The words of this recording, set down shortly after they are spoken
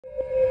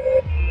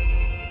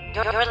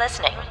You're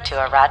listening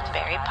to a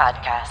Roddenberry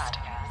podcast.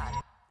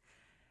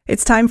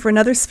 It's time for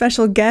another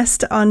special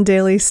guest on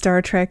Daily Star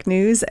Trek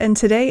News, and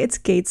today it's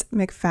Gates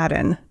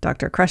McFadden,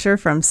 Dr. Crusher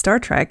from Star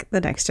Trek: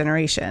 The Next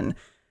Generation.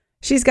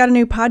 She's got a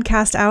new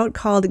podcast out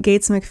called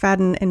Gates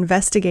McFadden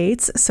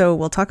InvestiGates, so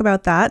we'll talk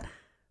about that,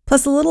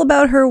 plus a little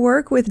about her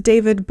work with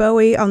David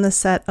Bowie on the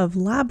set of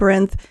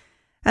Labyrinth,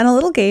 and a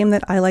little game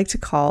that I like to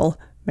call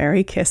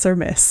Marry, Kiss, or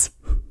Miss.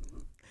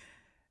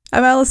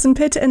 I'm Alison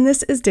Pitt, and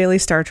this is Daily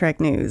Star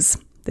Trek News.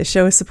 This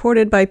show is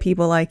supported by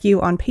people like you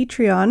on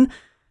Patreon.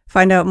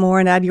 Find out more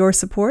and add your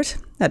support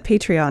at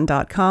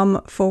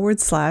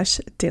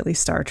patreon.com/Daily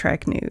Star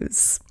Trek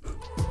News.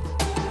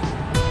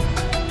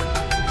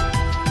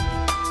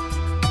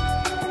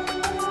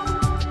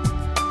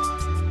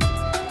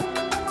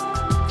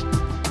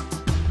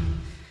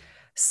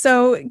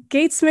 So,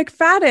 Gates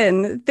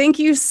McFadden, thank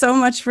you so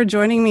much for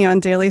joining me on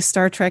Daily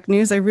Star Trek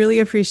News. I really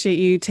appreciate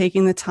you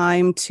taking the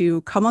time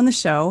to come on the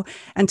show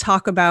and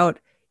talk about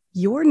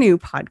your new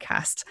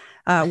podcast.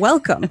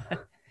 Welcome.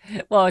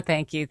 Well,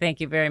 thank you.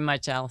 Thank you very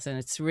much, Alison.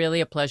 It's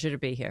really a pleasure to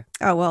be here.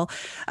 Oh, well,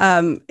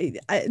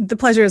 the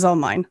pleasure is all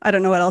mine. I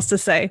don't know what else to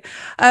say.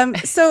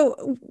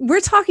 So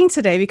we're talking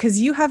today because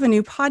you have a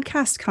new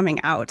podcast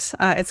coming out.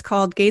 It's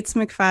called Gates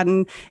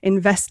McFadden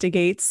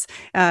InvestiGates,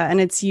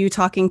 and it's you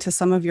talking to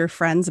some of your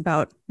friends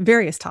about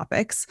various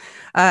topics.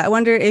 I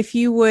wonder if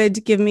you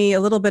would give me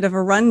a little bit of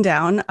a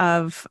rundown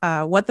of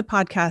what the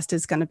podcast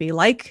is going to be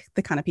like,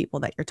 the kind of people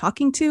that you're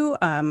talking to,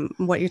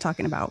 what you're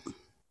talking about.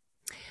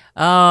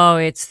 Oh,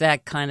 it's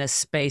that kind of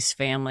space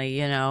family,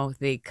 you know,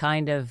 the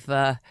kind of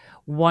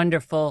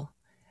wonderful,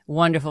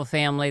 wonderful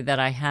family that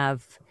I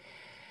have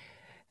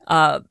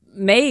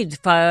made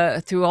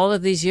through all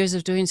of these years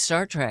of doing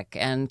Star Trek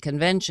and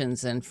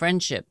conventions and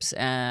friendships.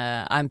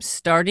 I'm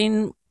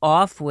starting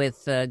off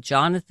with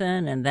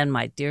Jonathan, and then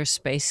my dear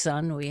space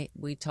son.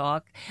 We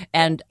talk,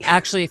 and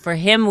actually for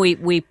him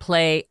we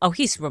play. Oh,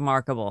 he's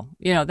remarkable.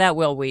 You know, that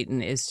Will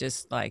Wheaton is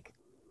just like,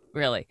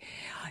 really.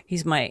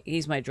 He's my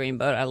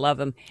dreamboat. I love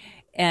him.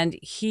 And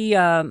he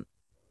and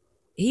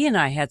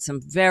I had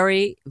some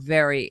very,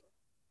 very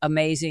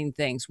amazing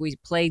things. We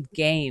played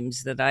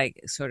games that I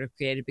sort of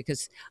created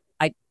because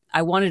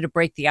I wanted to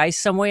break the ice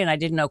some way and I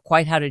didn't know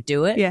quite how to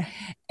do it. Yeah.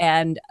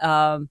 And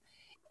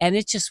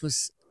it just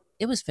was,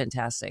 it was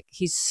fantastic.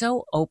 He's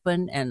so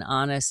open and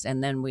honest.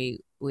 And then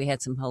we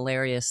had some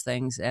hilarious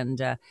things, and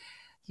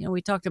you know,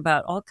 we talked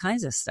about all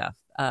kinds of stuff.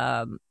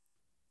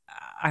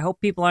 I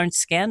hope people aren't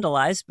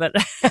scandalized, but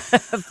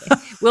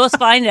we'll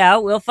find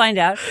out. We'll find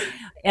out.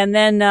 And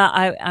then,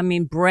 I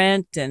mean,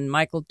 Brent and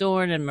Michael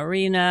Dorn and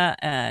Marina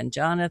and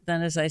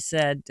Jonathan, as I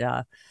said,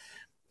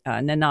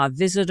 Nana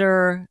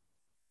Visitor,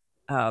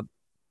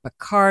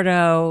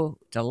 Picardo,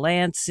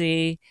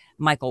 Delancey,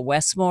 Michael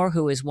Westmore,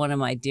 who is one of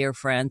my dear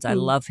friends. I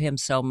love him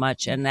so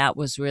much. And that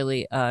was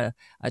really a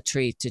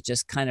treat to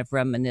just kind of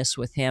reminisce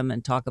with him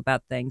and talk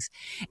about things.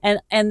 And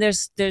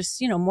there's,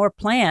 you know, more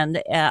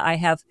planned.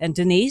 And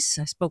Denise,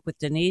 I spoke with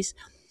Denise.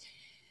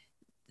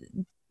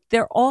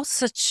 They're all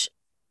such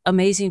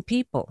amazing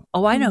people.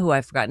 Oh, I know who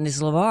I've forgotten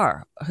is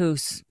LeVar,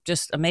 who's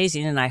just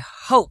amazing. And I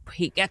hope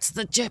he gets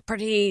the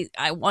Jeopardy.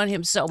 I want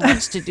him so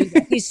much to do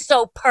that. He's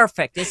so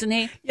perfect, isn't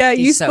he? Yeah,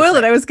 you spoiled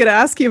it. I was going to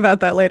ask you about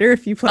that later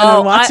if you plan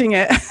on watching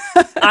it.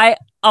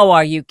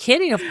 Are you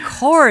kidding? Of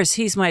course.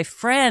 He's my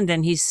friend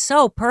and he's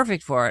so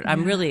perfect for it.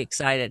 I'm really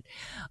excited.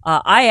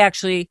 I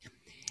actually,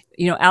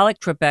 you know, Alec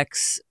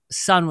Trebek's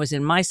son was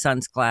in my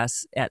son's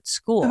class at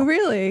school. Oh,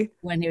 really?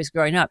 When he was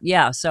growing up.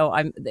 Yeah. So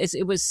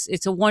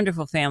it's a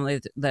wonderful family,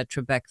 the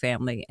Trebek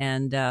family.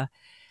 And,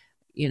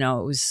 you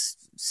know, it was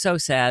so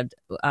sad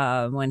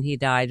when he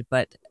died,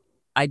 but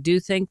I do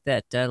think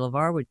that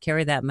LeVar would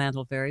carry that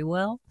mantle very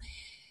well.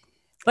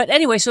 But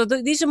anyway, so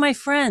these are my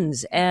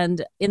friends.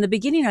 And in the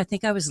beginning, I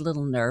think I was a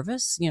little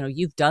nervous. You know,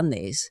 you've done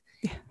these.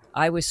 Yeah.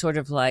 I was sort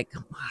of like,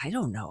 I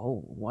don't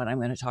know what I'm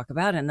going to talk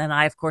about. And then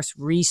I, of course,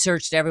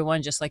 researched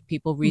everyone just like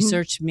people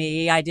researched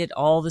me. I did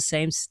all the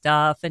same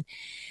stuff. And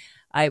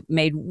I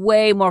made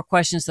way more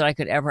questions than I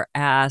could ever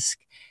ask.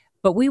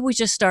 But we would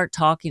just start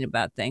talking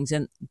about things.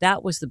 And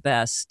that was the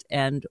best.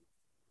 And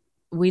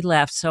we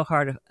laughed so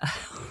hard.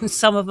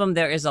 Some of them,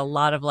 there is a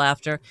lot of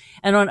laughter.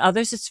 And on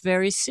others, it's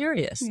very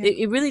serious. Yeah.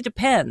 It really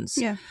depends.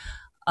 Yeah.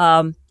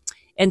 And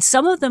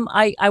some of them,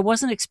 I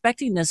wasn't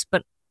expecting this,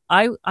 but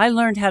I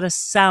learned how to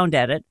sound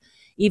edit,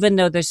 even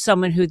though there's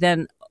someone who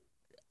then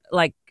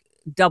like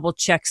double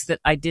checks that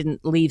I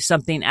didn't leave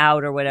something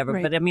out or whatever.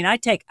 Right. But I mean, I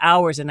take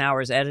hours and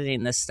hours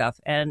editing this stuff,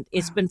 and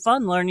it's been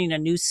fun learning a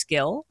new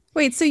skill.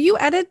 Wait, so you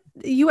edit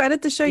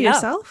the show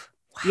yourself?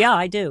 Wow. Yeah,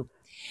 I do.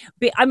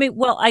 I mean,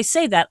 well, I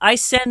say that I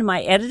send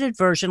my edited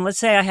version. Let's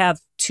say I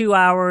have 2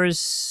 hours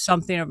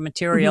something of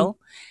material.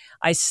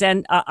 I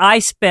spend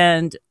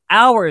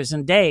hours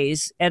and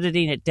days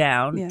editing it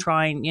down,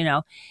 trying, you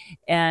know,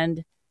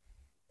 and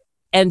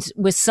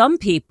with some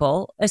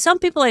people I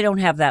don't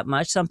have that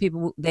much. Some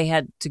people, they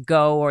had to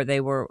go, or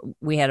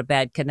we had a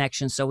bad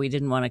connection, so we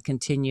didn't want to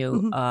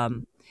continue.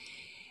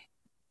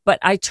 But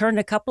I turned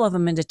a couple of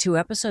them into 2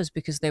 episodes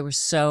because they were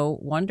so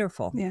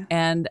wonderful. Yeah.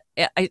 And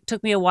it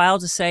took me a while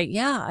to say,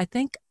 yeah, I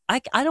think I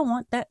don't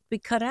want that to be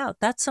cut out.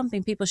 That's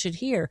something people should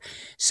hear.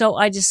 So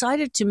I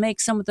decided to make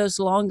some of those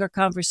longer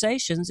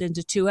conversations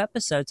into 2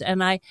 episodes.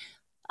 And I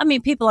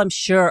mean, people I'm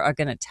sure are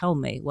going to tell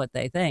me what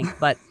they think,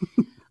 but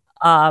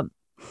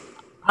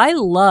I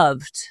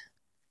loved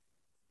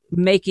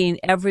making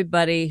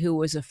everybody who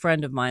was a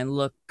friend of mine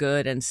look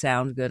good and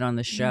sound good on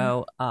the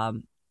show.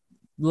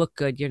 Look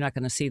good. You're not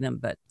going to see them,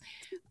 but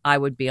I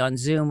would be on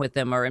Zoom with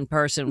them or in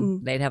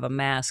person. They'd have a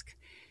mask.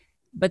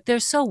 But they're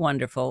so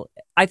wonderful.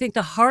 I think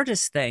the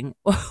hardest thing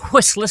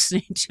was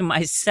listening to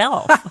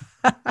myself.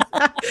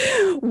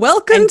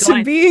 Welcome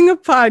to being a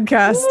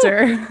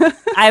podcaster.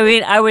 I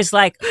mean, I was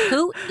like,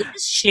 who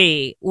is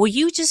she? Will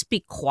you just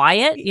be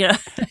quiet? You know,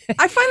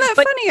 I find that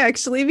funny,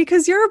 actually,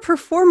 because you're a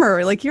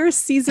performer. Like, you're a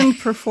seasoned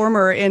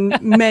performer in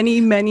many,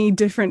 many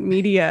different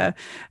media.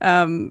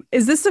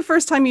 Is this the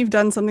first time you've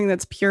done something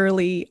that's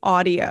purely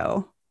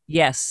audio?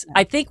 Yes,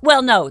 I think,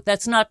 well, no,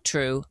 that's not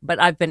true, but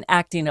I've been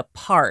acting a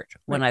part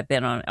when I've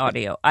been on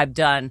audio. I've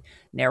done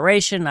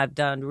narration, I've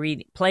done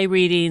play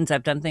readings,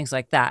 I've done things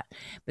like that.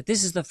 But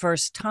this is the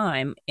first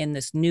time in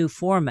this new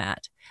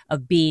format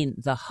of being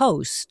the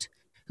host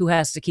who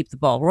has to keep the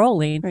ball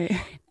rolling. Right.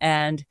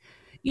 And,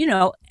 you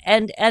know,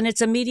 and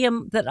it's a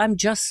medium that I'm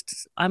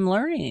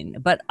learning.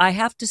 But I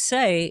have to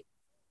say,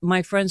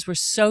 my friends were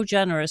so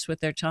generous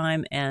with their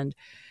time, and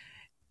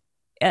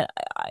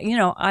you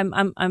know,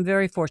 I'm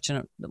very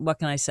fortunate. What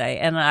can I say?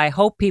 And I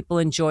hope people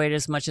enjoy it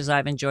as much as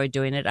I've enjoyed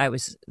doing it. I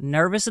was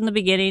nervous in the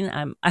beginning.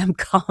 I'm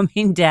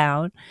calming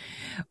down,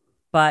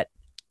 but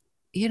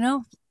you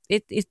know,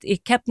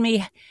 it kept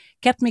me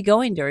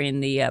going during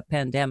the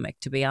pandemic,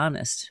 to be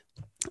honest.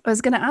 I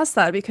was going to ask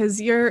that because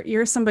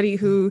you're somebody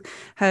who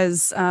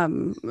has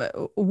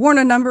worn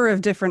a number of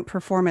different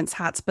performance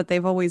hats, but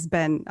they've always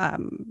been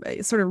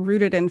sort of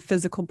rooted in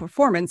physical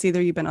performance.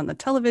 Either you've been on the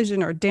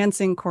television or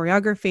dancing,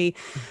 choreography.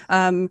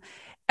 And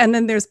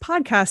then there's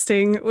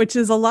podcasting, which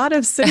is a lot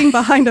of sitting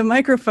behind a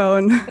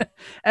microphone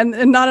and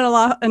not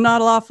an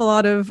awful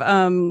lot of,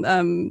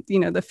 you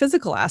know, the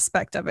physical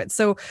aspect of it.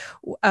 So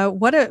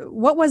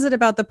what was it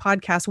about the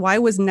podcast? Why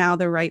was now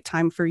the right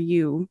time for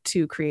you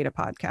to create a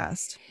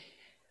podcast?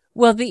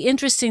 Well, the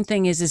interesting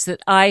thing is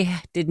that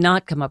I did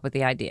not come up with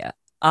the idea.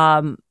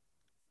 It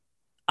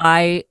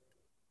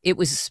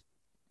was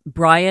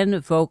Brian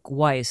Vogt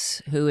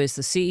Weiss, who is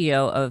the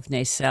CEO of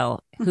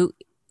Nacelle, who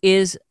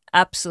is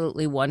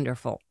absolutely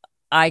wonderful.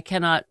 I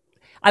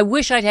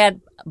wish I'd had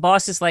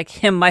bosses like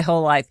him my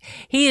whole life.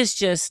 He is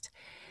just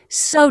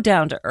so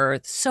down to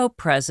earth, so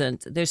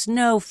present. There's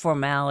no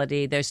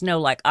formality. There's no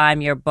like, I'm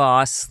your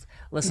boss.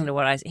 Listen to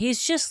what I say.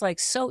 He's just like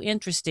so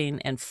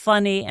interesting and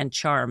funny and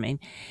charming.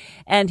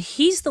 And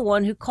he's the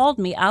one who called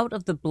me out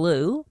of the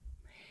blue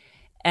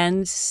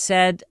and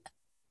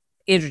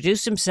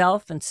introduced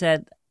himself and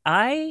said,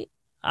 I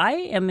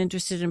am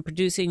interested in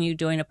producing you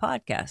doing a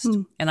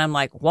podcast. And I'm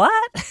like,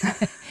 what?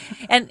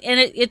 and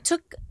it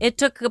took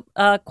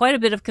quite a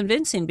bit of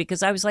convincing,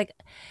 because I was like,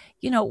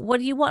 you know, what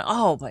do you want?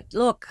 Oh, but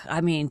look,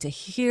 I mean, to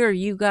hear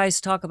you guys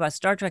talk about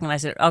Star Trek. And I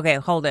said, okay,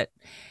 hold it.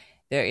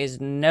 There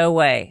is no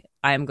way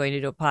I am going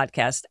to do a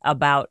podcast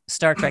about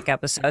Star Trek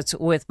episodes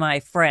with my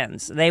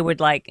friends. They would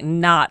like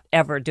not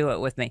ever do it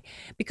with me,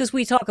 because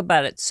we talk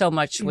about it so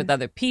much with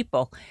other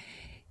people.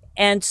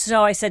 And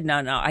so I said,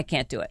 no, I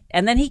can't do it.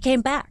 And then he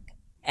came back,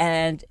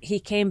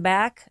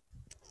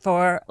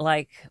 for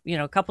like, you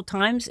know, a couple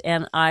times.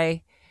 And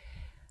I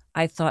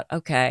thought,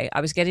 okay,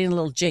 I was getting a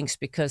little jinxed,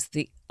 because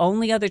the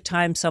only other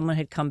time someone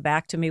had come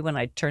back to me when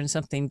I turned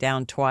something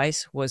down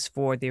twice was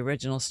for the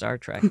original Star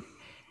Trek.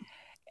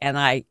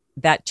 And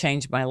that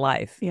changed my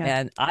life.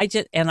 Yeah.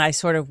 And I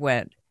sort of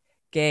went,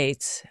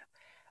 Gates,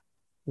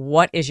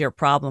 what is your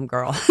problem,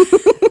 girl?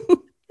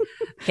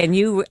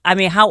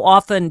 How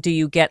often do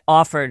you get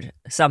offered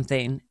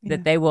something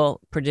that they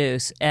will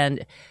produce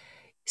and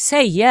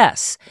say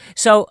yes?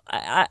 So,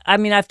 I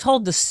mean, I've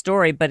told the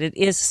story, but it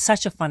is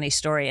such a funny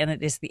story, and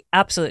it is the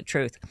absolute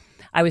truth.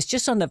 I was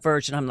just on the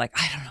verge, and I'm like,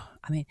 I don't know.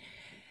 I mean,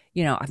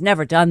 you know, I've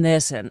never done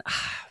this, and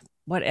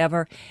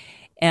whatever.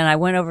 And I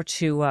went over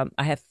to,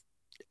 I have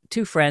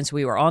 2 friends.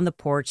 We were on the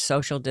porch,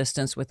 social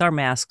distance, with our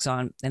masks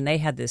on, and they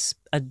had this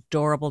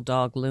adorable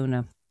dog,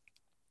 Luna,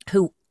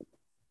 who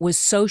was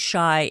so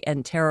shy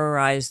and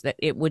terrorized that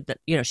it would,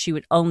 you know, she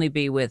would only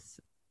be with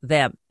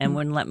them and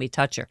wouldn't let me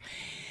touch her.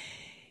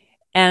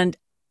 And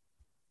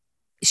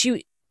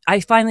I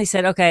finally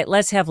said, okay,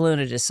 let's have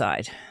Luna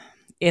decide.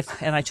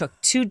 And I took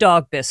 2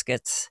 dog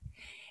biscuits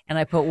and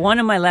I put one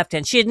in my left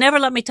hand. She had never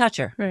let me touch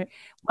her. Right.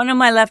 One in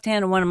my left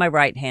hand and one in my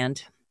right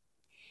hand.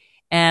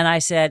 And I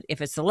said, if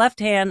it's the left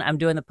hand, I'm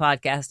doing the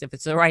podcast. If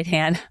it's the right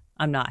hand,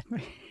 I'm not.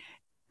 Right.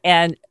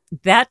 And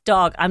that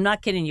dog, I'm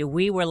not kidding you,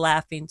 we were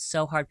laughing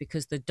so hard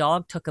because the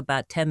dog took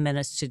about 10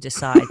 minutes to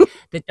decide.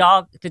 The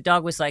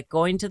dog was like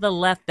going to the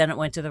left, then it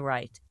went to the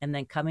right, and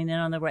then coming in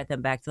on the right,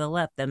 then back to the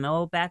left, then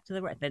back to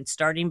the right, then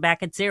starting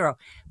back at 0.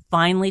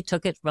 Finally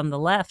took it from the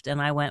left,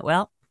 and I went,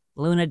 well,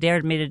 Luna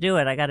dared me to do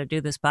it. I got to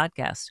do this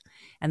podcast.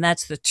 And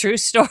that's the true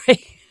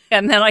story.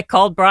 And then I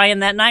called Brian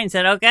that night and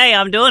said, okay,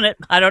 I'm doing it.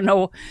 I don't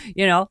know,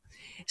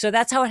 So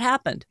that's how it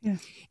happened. Yeah.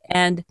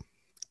 And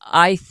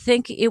I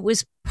think it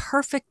was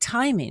perfect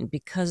timing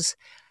because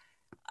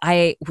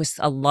I was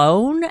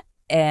alone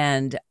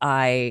and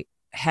I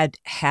had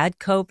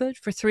COVID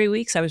for 3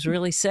 weeks. I was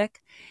really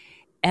sick.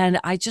 And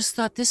I just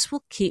thought this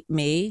will keep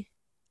me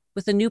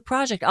with a new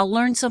project. I'll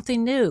learn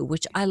something new,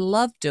 which I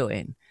love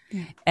doing.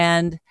 Yeah.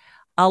 And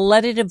I'll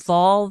let it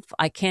evolve.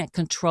 I can't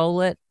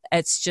control it.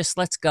 It's just,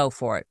 let's go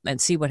for it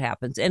and see what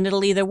happens. And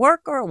it'll either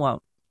work or it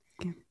won't.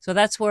 Yeah. So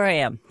that's where I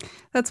am.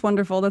 That's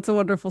wonderful. That's a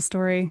wonderful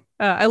story.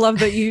 I love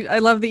that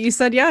you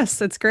said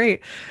yes. It's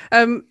great.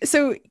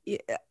 So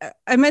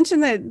I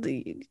mentioned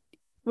that,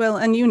 well,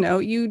 and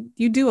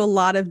you do a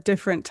lot of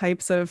different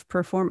types of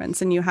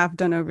performance, and you have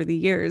done over the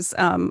years.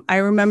 I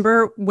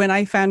remember when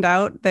I found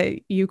out that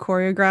you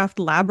choreographed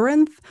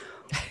Labyrinth,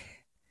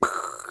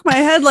 my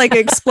head like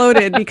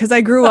exploded because I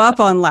grew up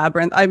on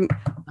Labyrinth. I'm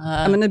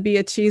going to be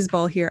a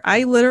cheeseball here.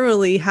 I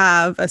literally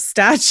have a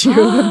statue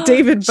of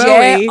David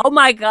Bowie. Oh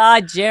my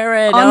God,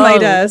 Jared. On my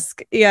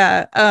desk.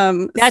 Yeah.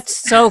 That's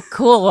so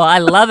cool. I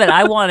love it.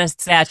 I want a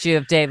statue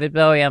of David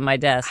Bowie on my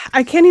desk.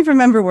 I can't even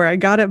remember where I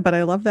got it, but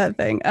I love that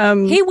thing.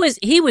 He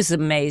was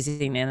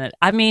amazing in it.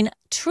 I mean,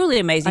 truly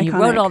amazing. Iconic. He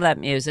wrote all that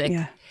music.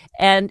 Yeah.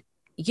 And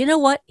you know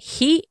what?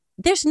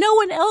 There's no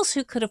one else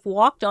who could have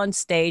walked on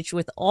stage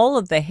with all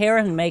of the hair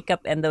and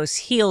makeup and those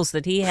heels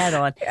that he had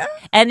on. Yeah.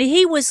 And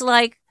he was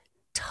like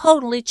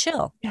totally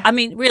chill. Yeah. I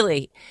mean,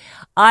 really,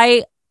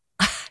 I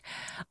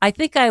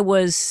think I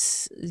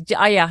was,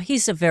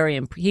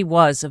 he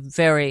was a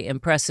very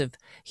impressive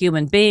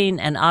human being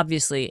and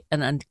obviously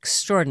an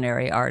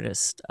extraordinary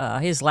artist.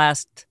 His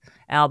last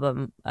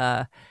album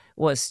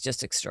was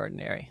just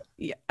extraordinary.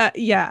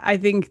 Yeah, I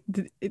think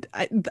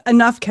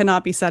enough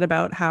cannot be said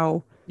about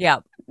how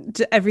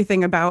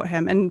everything about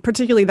him, and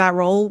particularly that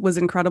role was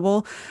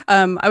incredible.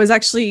 I was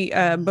actually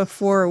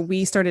before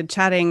we started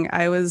chatting,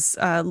 I was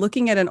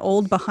looking at an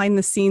old behind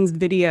the scenes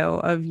video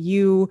of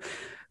you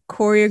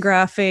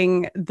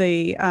choreographing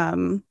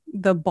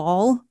the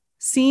ball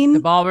scene, the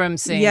ballroom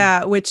scene.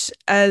 Yeah, which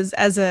as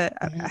a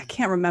I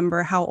can't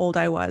remember how old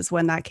I was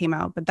when that came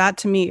out, but that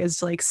to me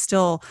is like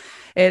still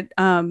it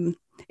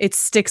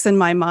sticks in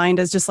my mind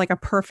as just like a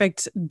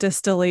perfect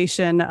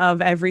distillation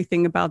of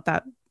everything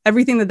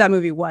that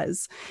movie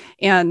was.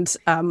 And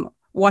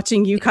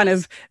watching you kind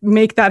of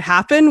make that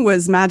happen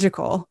was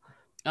magical.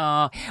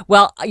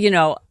 Well,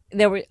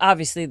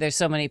 there's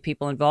so many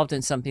people involved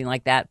in something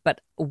like that,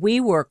 but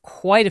we were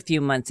quite a few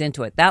months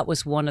into it. That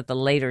was one of the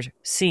later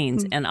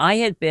scenes. Mm-hmm. And I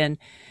had been,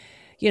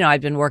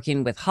 I'd been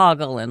working with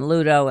Hoggle and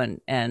Ludo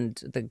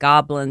and the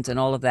goblins and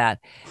all of that.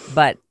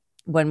 But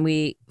when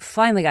we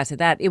finally got to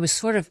that, it was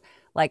sort of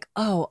like,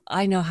 oh,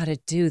 I know how to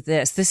do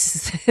this.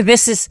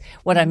 This is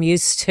what I'm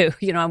used to.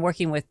 I'm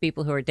working with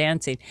people who are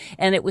dancing.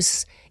 And it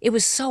was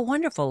so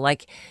wonderful.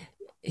 Like,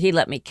 he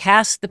let me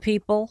cast the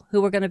people who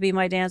were going to be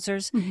my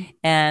dancers. Mm-hmm.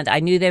 And I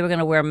knew they were going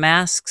to wear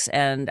masks,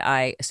 and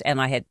I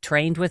had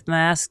trained with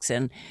masks.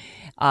 And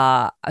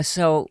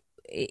so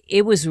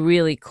it was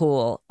really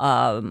cool,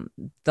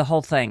 the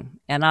whole thing.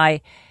 And I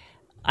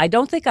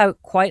don't think I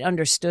quite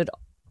understood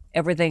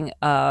everything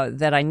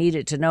that I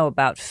needed to know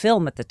about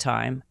film at the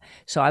time.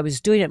 So I was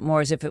doing it more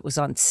as if it was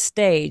on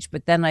stage,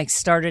 but then I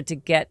started to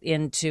get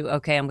into,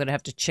 okay, I'm going to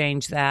have to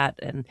change that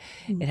and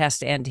it has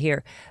to end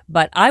here.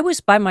 But I was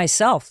by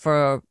myself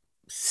for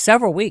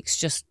several weeks,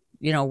 just,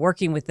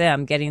 working with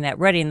them, getting that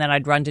ready, and then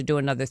I'd run to do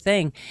another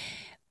thing.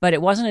 But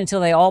it wasn't until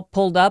they all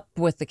pulled up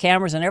with the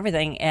cameras and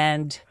everything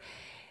and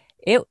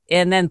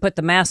then put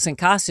the masks and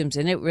costumes,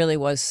 and it really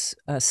was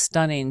a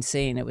stunning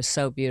scene. It was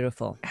so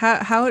beautiful.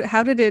 How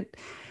did it?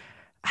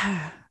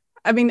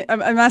 I mean,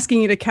 I'm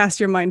asking you to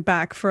cast your mind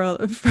back for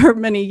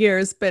many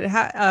years, but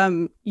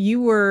you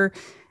were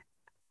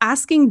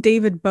asking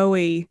David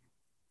Bowie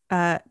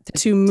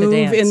to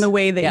move in the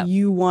way that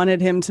you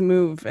wanted him to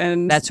move,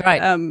 and that's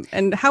right.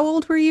 And how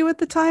old were you at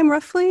the time,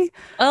 roughly?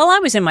 Well, I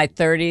was in my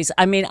 30s.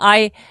 I mean,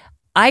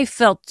 I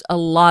felt a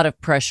lot of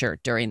pressure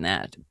during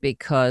that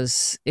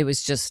because it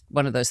was just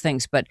one of those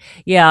things. But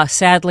yeah,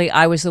 sadly,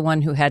 I was the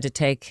one who had to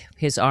take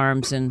his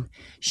arms and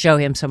show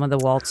him some of the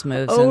waltz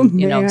moves. Oh, and,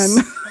 man.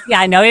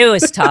 Yeah, I know it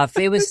was tough.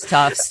 It was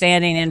tough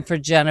standing in for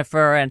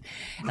Jennifer. And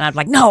I'm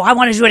like, no, I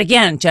want to do it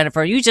again,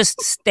 Jennifer. You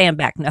just stand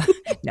back.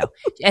 No.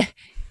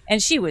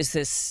 And she was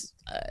this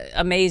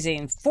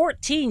amazing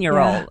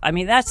 14-year-old. Yeah. I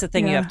mean, that's the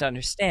thing you have to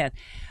understand.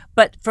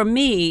 But for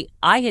me,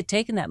 I had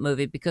taken that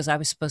movie because I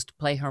was supposed to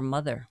play her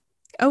mother.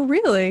 Oh,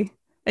 really?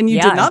 And you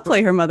did not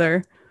play her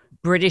mother?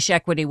 British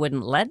Equity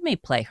wouldn't let me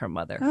play her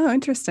mother. Oh,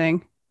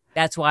 interesting.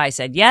 That's why I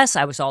said yes.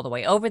 I was all the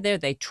way over there.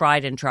 They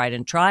tried and tried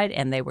and tried,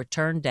 and they were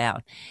turned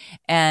down.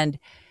 And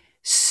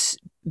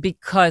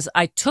because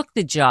I took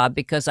the job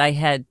because I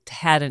had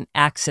had an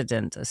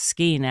accident, a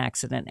skiing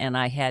accident, and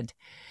I had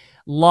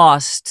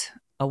lost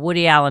a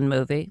Woody Allen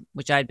movie,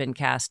 which I'd been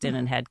cast in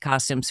and had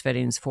costumes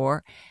fittings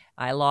for.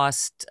 I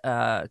lost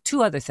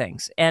 2 other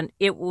things, and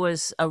it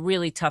was a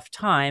really tough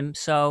time.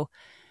 So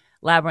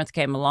Labyrinth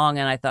came along,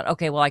 and I thought,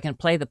 okay, well, I can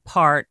play the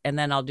part, and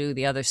then I'll do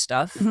the other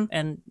stuff,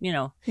 and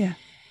Yeah.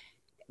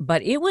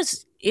 But it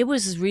was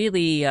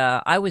really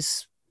I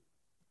was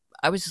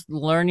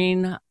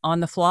learning on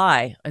the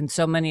fly, and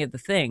so many of the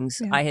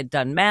things. Yeah. I had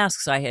done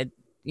masks. I had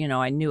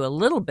I knew a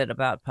little bit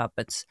about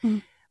puppets,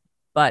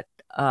 but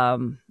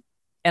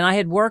and I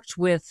had worked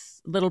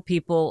with little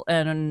people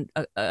and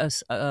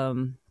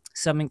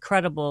some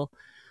incredible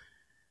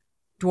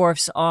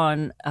dwarfs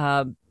on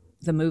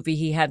the movie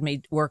he had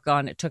me work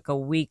on. It took a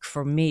week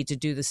for me to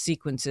do the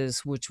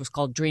sequences, which was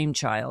called Dream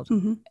Child,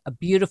 a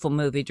beautiful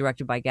movie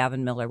directed by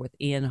Gavin Miller with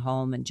Ian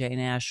Holm and Jane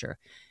Asher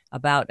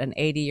about an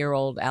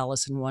 80-year-old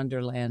Alice in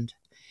Wonderland.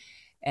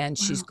 And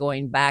she's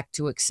going back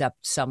to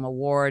accept some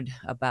award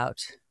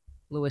about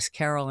Lewis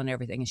Carroll and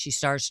everything. And she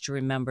starts to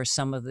remember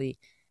some of the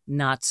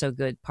not so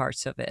good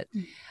parts of it.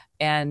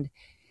 And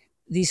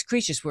these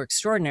creatures were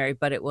extraordinary,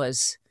 but it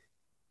was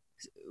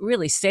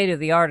really state of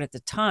the art at the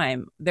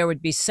time. There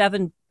would be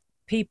 7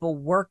 people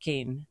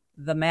working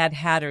the Mad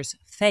Hatter's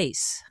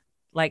face.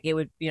 Like it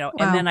would, and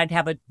then I'd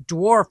have a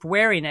dwarf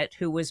wearing it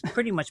who was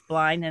pretty much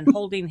blind and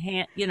holding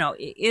hand,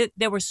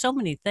 there were so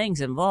many things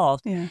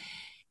involved. Yeah.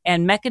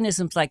 And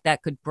mechanisms like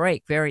that could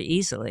break very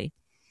easily.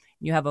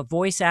 You have a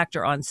voice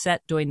actor on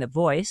set doing the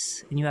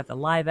voice, and you have the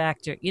live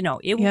actor,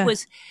 it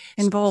was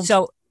involved.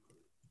 So,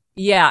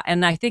 yeah.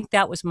 And I think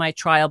that was my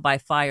trial by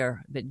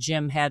fire that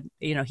Jim had,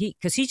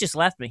 because he just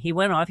left me. He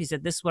went off. He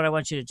said, "This is what I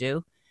want you to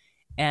do."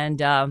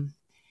 And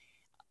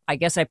I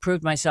guess I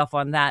proved myself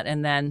on that.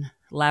 And then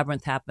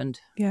Labyrinth happened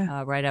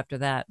right after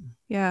that.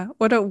 Yeah.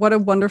 What a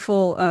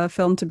wonderful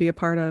film to be a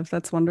part of.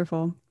 That's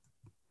wonderful.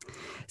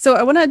 So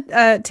I want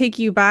to take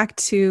you back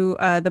to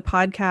the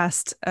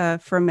podcast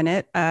for a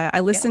minute.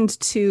 I listened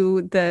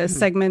to the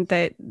segment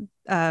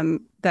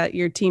that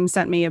your team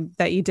sent me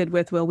that you did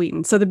with Will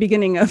Wheaton. So the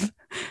beginning of,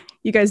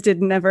 you guys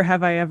did Never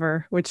Have I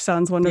Ever, which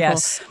sounds wonderful.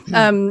 Yes.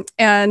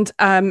 And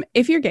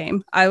if you're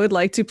game, I would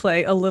like to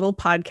play a little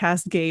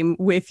podcast game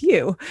with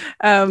you.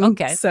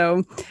 Okay.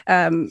 So,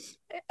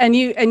 and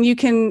you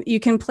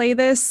can play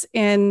this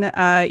in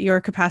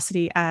your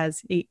capacity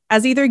as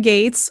either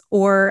Gates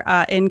or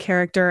in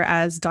character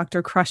as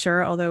Dr.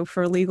 Crusher, although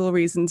for legal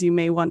reasons you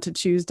may want to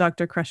choose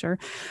Dr. Crusher.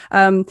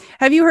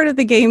 Have you heard of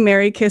the game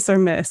Marry, Kiss, or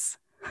Miss?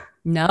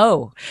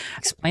 No.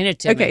 Explain it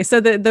to me. Okay,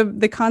 so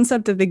the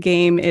concept of the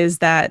game is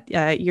that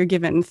you're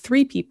given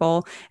 3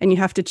 people and you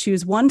have to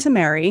choose one to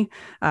marry,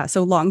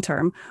 so long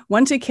term,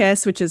 one to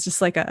kiss, which is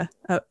just like a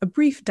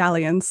brief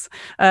dalliance,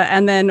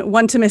 and then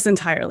one to miss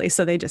entirely,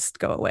 so they just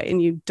go away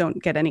and you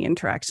don't get any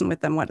interaction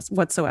with them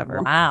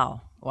whatsoever.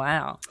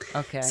 Wow.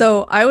 Okay.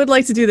 So I would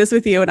like to do this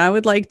with you, and I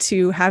would like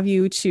to have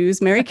you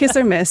choose Marry, Kiss,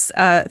 or Miss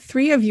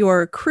 3 of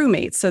your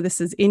crewmates. So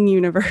this is in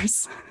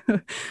universe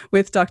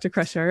with Dr.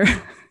 Crusher.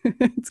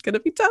 It's going to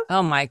be tough.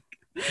 Oh my,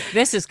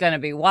 this is going to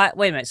be wait a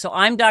minute. So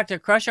I'm Dr.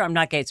 Crusher. I'm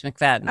not Gates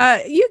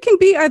McFadden. You can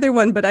be either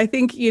one, but I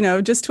think,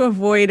 just to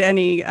avoid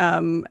any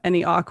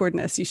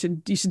awkwardness, you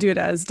should do it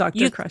as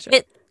Dr. Crusher.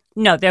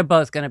 No, they're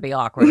both going to be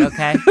awkward.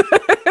 Okay.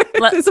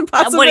 There's a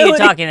possibility. What are you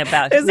talking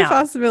about? There's a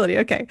possibility.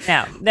 Okay.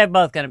 No, they're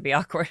both going to be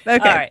awkward.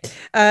 Okay. All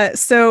right.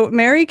 So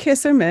Marry,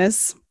 Kiss, or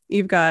Miss,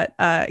 you've got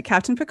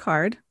Captain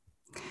Picard,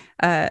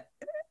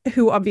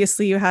 who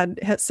obviously you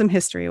had some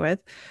history with.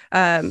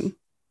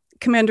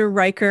 Commander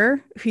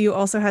Riker, who you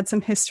also had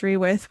some history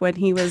with when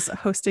he was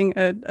hosting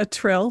a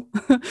trill.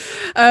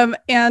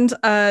 And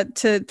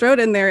to throw it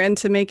in there and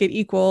to make it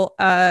equal,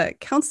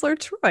 Counselor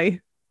Troy,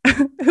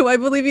 who I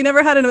believe you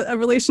never had a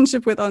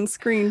relationship with on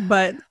screen,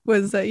 but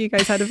was you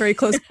guys had a very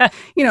close,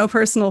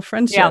 personal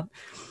friendship.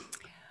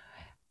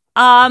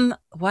 Yeah.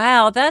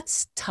 Wow,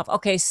 that's tough.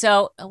 Okay,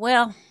 so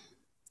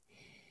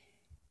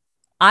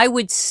I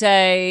would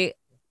say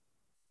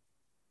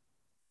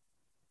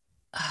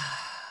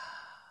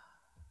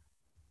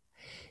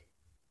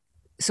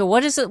so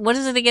what is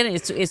it again?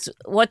 It's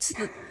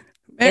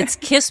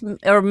Kiss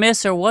or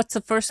Miss, or what's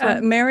the first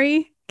one?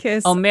 Marry,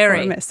 Kiss,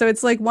 Marry. or Miss. So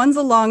it's like one's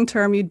a long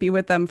term, you'd be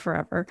with them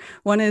forever.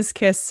 One is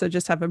Kiss, so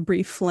just have a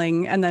brief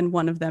fling, and then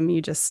one of them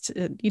you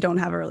don't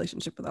have a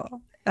relationship with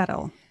at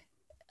all.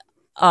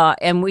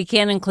 And we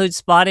can't include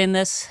Spot in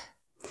this.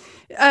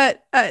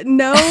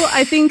 No,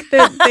 I think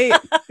that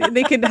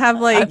they could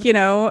have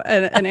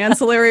an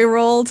ancillary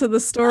role to the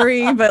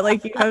story,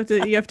 but you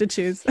have to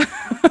choose.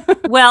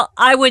 Well,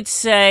 I would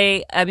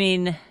say,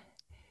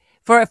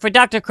 for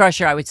Dr.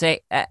 Crusher, I would say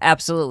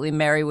absolutely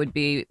Mary would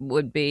be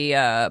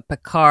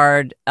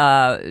Picard,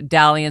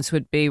 Dalliance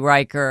would be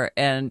Riker,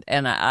 and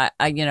I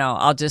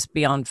I'll just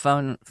be on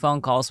phone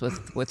calls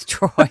with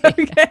Troy.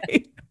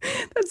 Okay,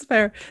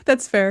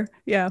 that's fair.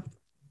 Yeah,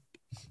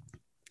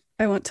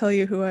 I won't tell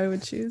you who I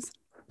would choose.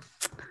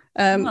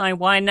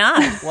 Why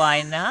not?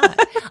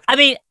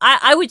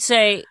 I would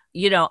say,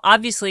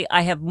 obviously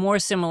I have more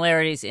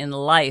similarities in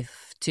life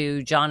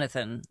to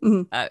Jonathan,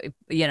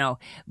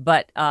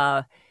 but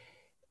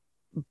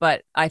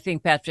but I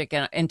think Patrick,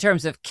 in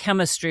terms of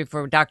chemistry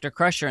for Dr.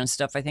 Crusher and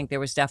stuff, I think there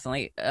was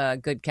definitely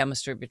good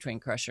chemistry between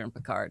Crusher and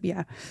Picard.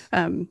 Yeah.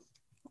 And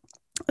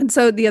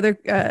so the other,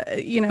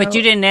 But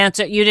you didn't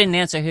answer. You didn't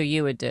answer who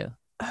you would do.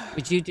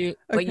 Would you do? Okay.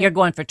 But you're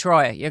going for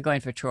Troy. You're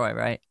going for Troy,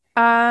 right?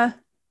 I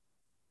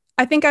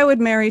think I would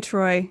marry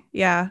Troy.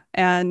 Yeah.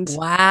 And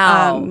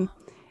wow.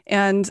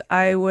 And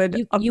I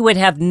would. You would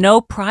have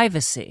no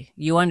privacy.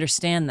 You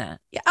understand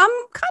that? Yeah, I'm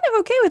kind of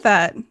okay with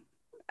that.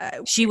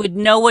 She would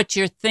know what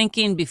you're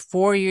thinking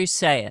before you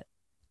say it.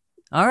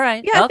 All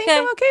right. Yeah, I think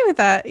I'm okay with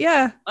that.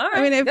 Yeah. All right,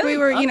 I mean, if good. we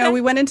were,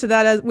 we went into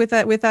that with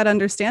that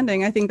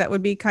understanding, I think that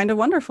would be kind of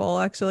wonderful,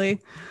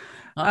 actually.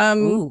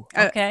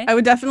 Okay. I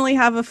would definitely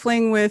have a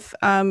fling with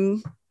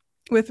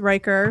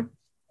Riker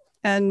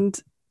and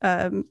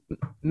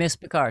Miss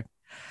Picard.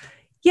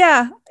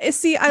 Yeah.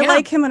 See, I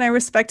like him and I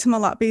respect him a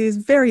lot, but he's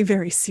very,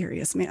 very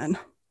serious man.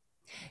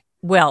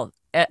 Well,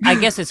 I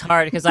guess it's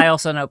hard because I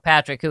also know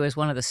Patrick, who is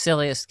one of the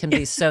silliest, can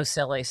be so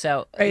silly.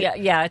 So right.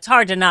 yeah, it's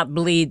hard to not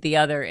bleed the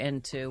other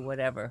into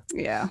whatever.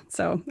 Yeah,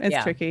 so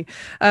it's tricky.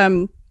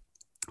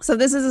 So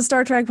this is a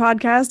Star Trek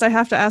podcast. I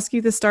have to ask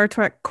you the Star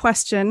Trek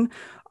question.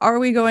 Are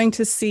we going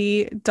to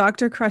see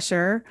Dr.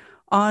 Crusher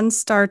on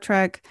Star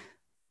Trek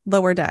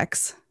Lower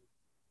Decks?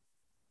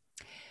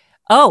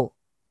 Oh,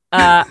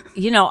 I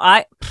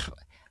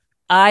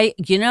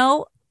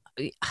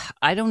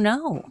don't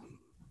know.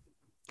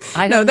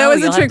 No, that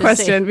was a trick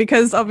question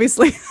because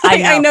obviously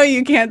I know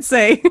you can't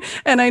say,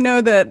 and I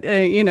know that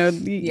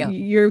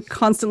you're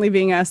constantly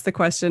being asked the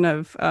question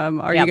of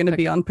are you going to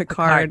be on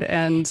Picard?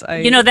 And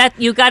that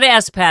you got to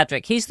ask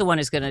Patrick. He's the one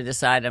who's going to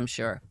decide, I'm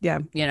sure. Yeah.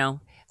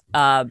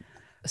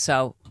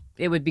 So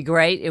it would be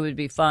great. It would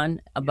be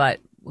fun, but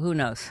who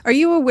knows? Are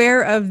you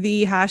aware of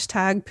the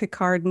hashtag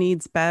Picard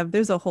needs Bev?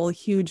 There's a whole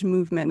huge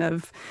movement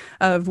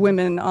of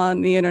women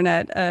on the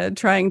internet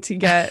trying to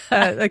get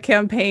a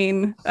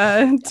campaign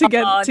to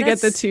get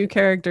the two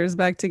characters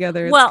back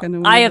together. It's well, kind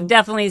of I have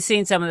definitely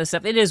seen some of this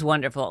stuff. It is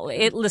wonderful.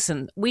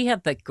 Listen, we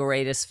have the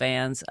greatest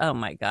fans. Oh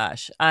my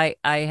gosh, I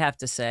have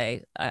to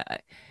say,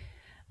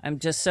 I'm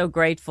just so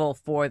grateful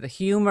for the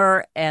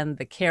humor and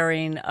the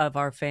caring of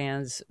our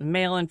fans,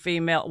 male and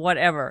female,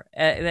 whatever.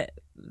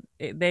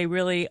 They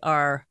really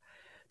are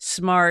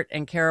smart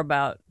and care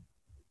about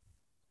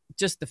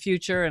just the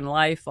future and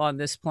life on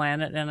this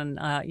planet. And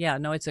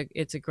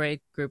it's a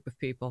great group of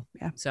people.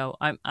 Yeah. So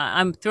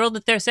I'm thrilled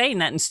that they're saying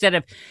that instead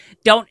of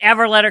 "Don't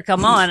ever let her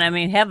come on." I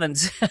mean,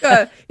 heavens.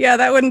 Yeah,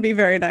 that wouldn't be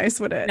very nice,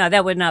 would it? No,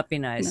 that would not be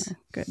nice. No,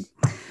 good.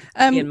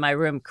 Be in my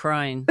room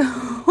crying.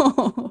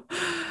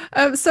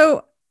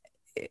 So.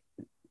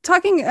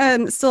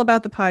 Talking still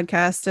about the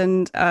podcast,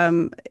 and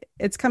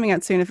it's coming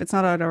out soon if it's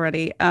not out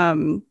already.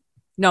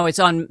 No, it's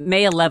on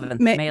May 11th.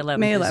 May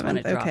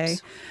 11th. Okay.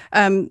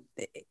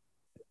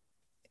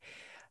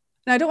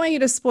 Now, I don't want you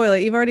to spoil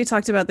it. You've already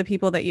talked about the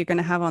people that you're going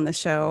to have on the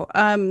show.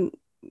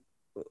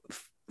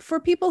 For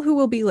people who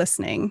will be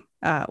listening,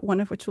 one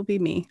of which will be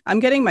me. I'm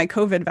getting my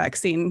COVID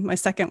vaccine, my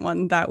second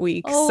one that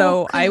week. Oh,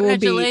 so I will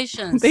be.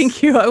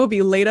 Thank you. I will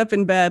be laid up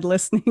in bed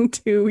listening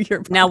to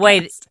your podcast. Now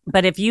wait,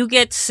 but if you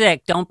get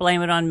sick, don't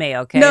blame it on me.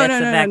 Okay? No.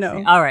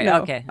 All right.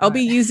 No. Okay. I'll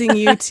be using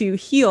you to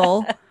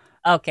heal.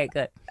 Okay.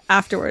 Good.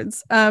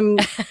 Afterwards.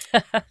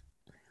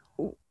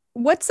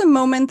 What's a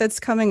moment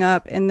that's coming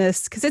up in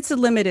this? Because it's a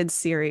limited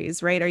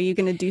series, right? Are you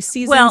going to do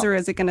seasons or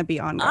is it going to be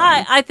ongoing?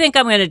 I think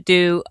I want to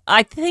do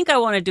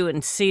it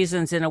in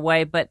seasons in a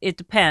way, but it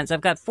depends.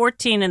 I've got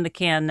 14 in the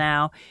can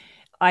now.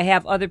 I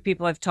have other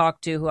people I've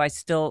talked to who I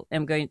still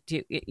am going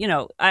to,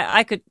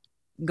 I could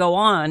go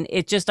on.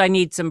 It just, I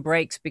need some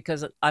breaks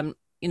because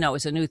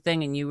it's a new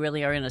thing and you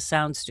really are in a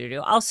sound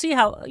studio. I'll see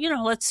how,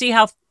 let's see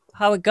how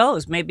it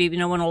goes. Maybe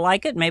no one will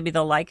like it. Maybe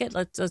they'll like it.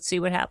 Let's see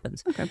what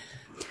happens. Okay.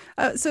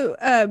 So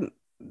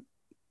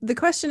the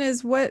question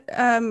is,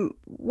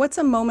 what's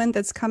a moment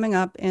that's coming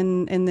up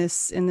in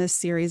this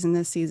series, in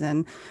this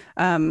season,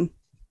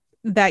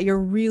 that you're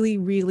really,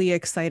 really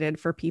excited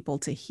for people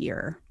to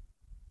hear?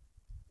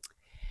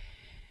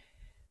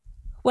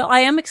 Well,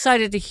 I am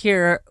excited to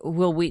hear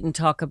Will Wheaton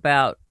talk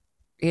about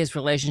his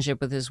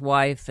relationship with his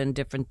wife and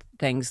different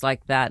things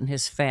like that and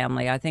his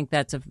family. I think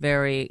that's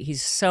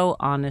he's so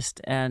honest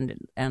and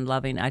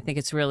loving. I think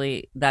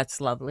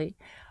that's lovely.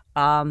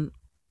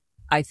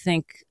 I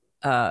think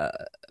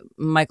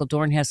Michael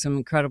Dorn has some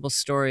incredible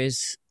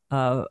stories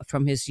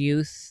from his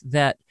youth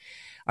that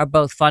are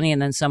both funny, and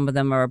then some of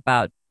them are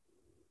about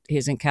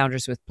his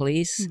encounters with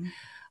police.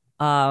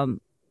 Mm-hmm.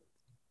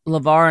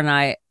 LeVar and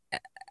I,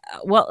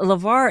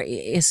 LeVar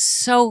is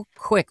so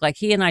quick. Like,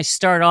 he and I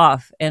start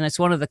off, and it's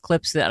one of the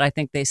clips that I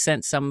think they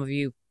sent some of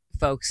you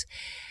folks.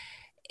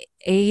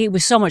 He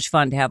was so much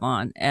fun to have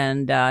on,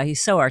 and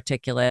he's so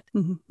articulate.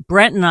 Mm-hmm.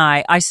 Brent and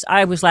I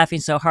was laughing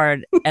so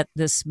hard at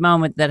this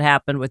moment that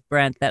happened with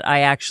Brent that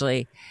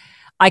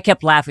I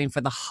kept laughing for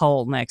the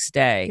whole next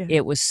day. Yeah.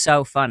 It was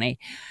so funny.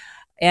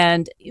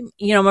 And,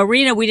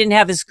 Marina, we didn't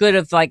have as good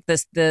of like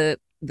this, the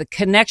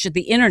connection,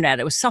 the internet.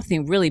 It was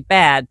something really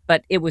bad,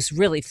 but it was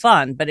really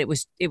fun, but it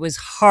was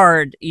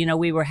hard.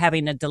 We were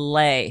having a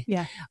delay.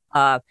 Yeah.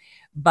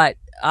 but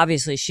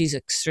obviously she's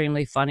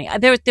extremely funny.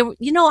 There,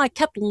 I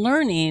kept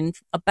learning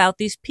about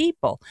these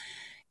people,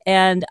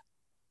 and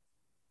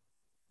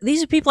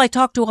these are people I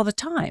talk to all the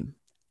time.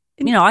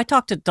 I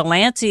talked to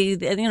Delancey,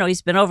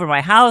 he's been over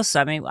my house.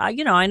 I mean,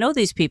 I know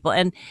these people,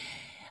 and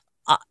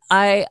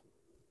I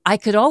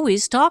could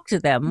always talk to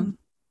them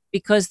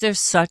because they're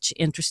such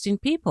interesting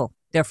people.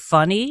 They're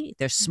funny,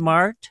 they're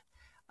smart,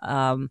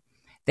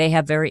 they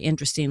have very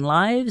interesting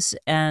lives,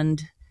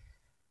 and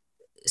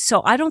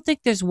so I don't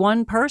think there's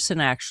one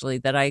person actually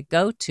that I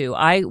go to.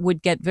 I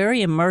would get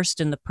very immersed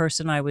in the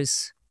person I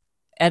was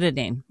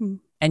editing,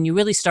 and you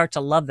really start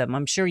to love them.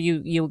 I'm sure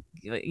you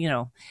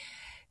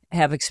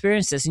have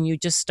experienced this, and you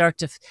just start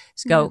to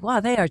go, wow,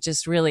 they are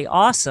just really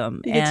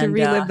awesome. You get to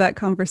relive that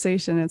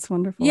conversation. It's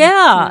wonderful.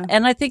 Yeah,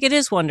 and I think it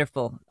is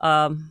wonderful.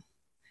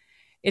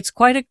 It's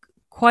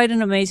quite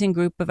an amazing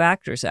group of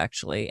actors,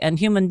 actually, and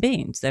human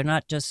beings. They're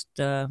not just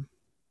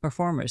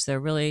performers. They're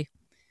really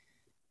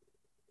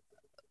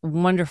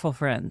wonderful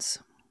friends.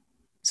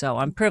 So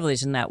I'm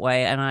privileged in that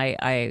way, and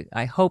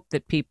I hope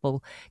that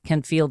people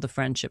can feel the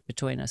friendship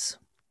between us.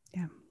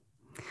 Yeah.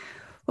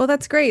 Well,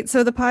 that's great.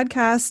 So the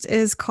podcast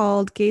is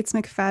called Gates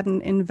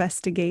McFadden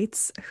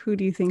InvestiGates. Who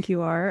do you think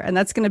you are? And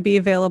that's going to be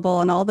available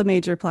on all the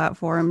major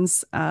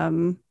platforms.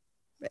 May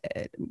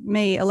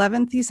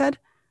 11th, you said?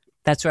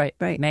 That's right.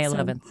 Right. May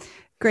 11th. So,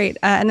 great.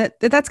 And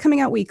that's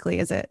coming out weekly,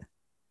 is it?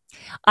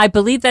 I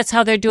believe that's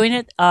how they're doing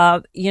it.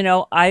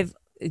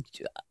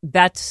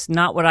 That's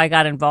not what I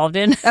got involved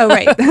in. Oh,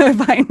 right.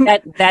 Fine.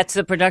 That's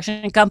the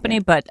production company,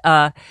 but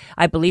I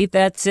believe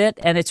that's it.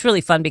 And it's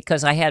really fun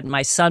because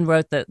my son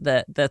wrote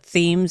the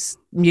themes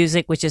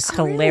music, which is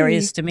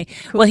hilarious to me.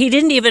 Cool. Well, he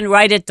didn't even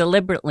write it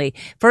deliberately.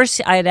 First,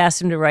 I had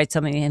asked him to write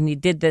something, and he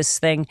did this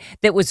thing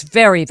that was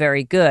very,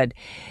 very good.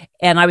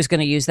 And I was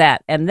going to use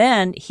that. And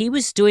then he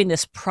was doing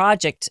this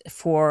project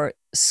for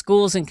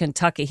schools in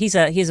Kentucky. He's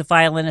a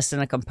violinist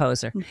and a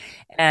composer,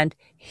 and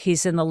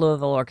he's in the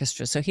Louisville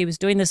Orchestra. So he was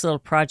doing this little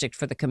project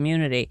for the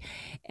community,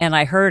 and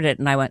I heard it,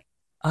 and I went,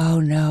 oh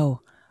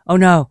no,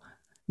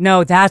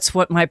 that's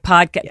what my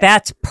podcast,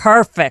 that's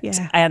perfect.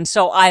 Yeah. And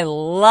so I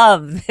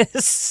love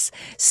this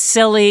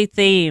silly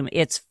theme.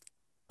 It's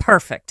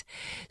perfect.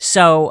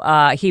 So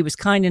he was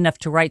kind enough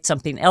to write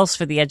something else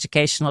for the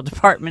educational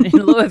department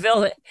in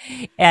Louisville,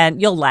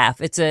 and you'll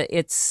laugh.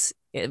 It's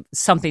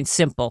something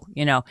simple,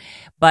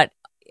 but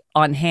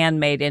on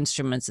handmade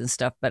instruments and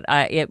stuff. But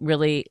it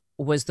really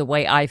was the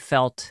way I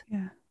felt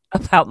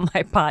about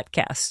my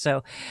podcast.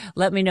 So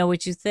let me know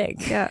what you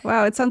think. Yeah.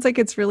 Wow. It sounds like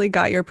it's really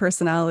got your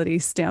personality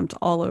stamped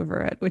all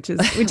over it, which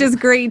is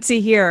great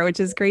to hear.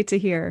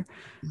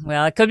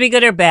 Well, it could be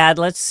good or bad.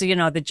 Let's,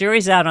 the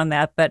jury's out on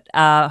that, but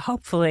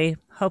hopefully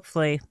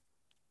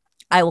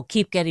I will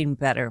keep getting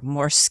better,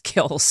 more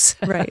skills.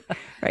 Right.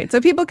 So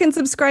people can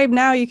subscribe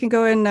now. You can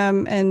go in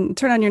and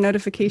turn on your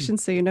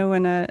notifications so you know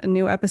when a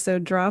new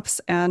episode drops.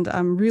 And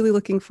I'm really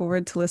looking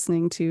forward to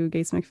listening to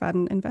Gates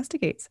McFadden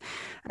InvestiGates.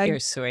 You're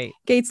sweet.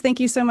 Gates, thank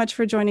you so much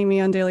for joining me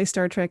on Daily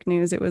Star Trek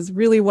News. It was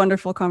really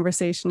wonderful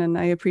conversation, and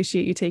I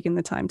appreciate you taking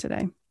the time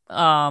today.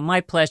 Oh, my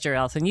pleasure,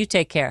 Alison. You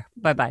take care.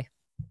 Bye-bye.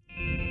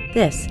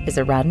 This is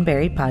a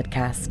Roddenberry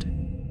podcast.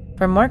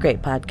 For more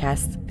great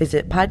podcasts,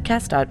 visit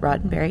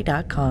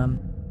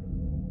podcast.roddenberry.com.